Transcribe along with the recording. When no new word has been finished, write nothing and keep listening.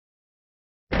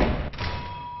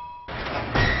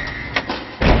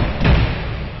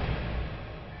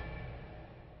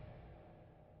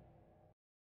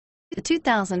The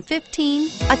 2015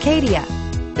 Acadia.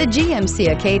 The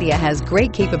GMC Acadia has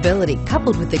great capability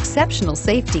coupled with exceptional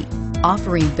safety,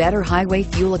 offering better highway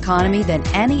fuel economy than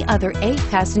any other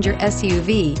 8-passenger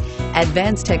SUV,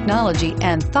 advanced technology,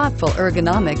 and thoughtful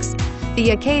ergonomics. The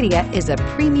Acadia is a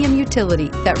premium utility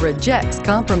that rejects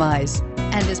compromise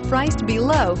and is priced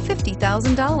below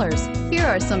 $50,000. Here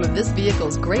are some of this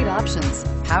vehicle's great options: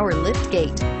 power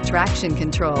liftgate, traction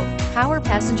control, power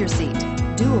passenger seat,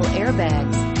 dual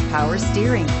airbags, power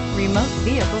steering, remote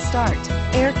vehicle start,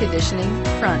 air conditioning,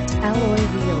 front alloy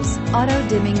wheels,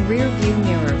 auto-dimming rear view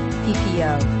mirror,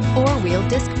 PPO, four-wheel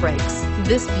disc brakes.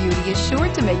 This beauty is sure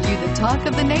to make you the talk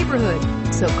of the neighborhood.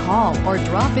 So call or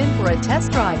drop in for a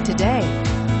test drive today.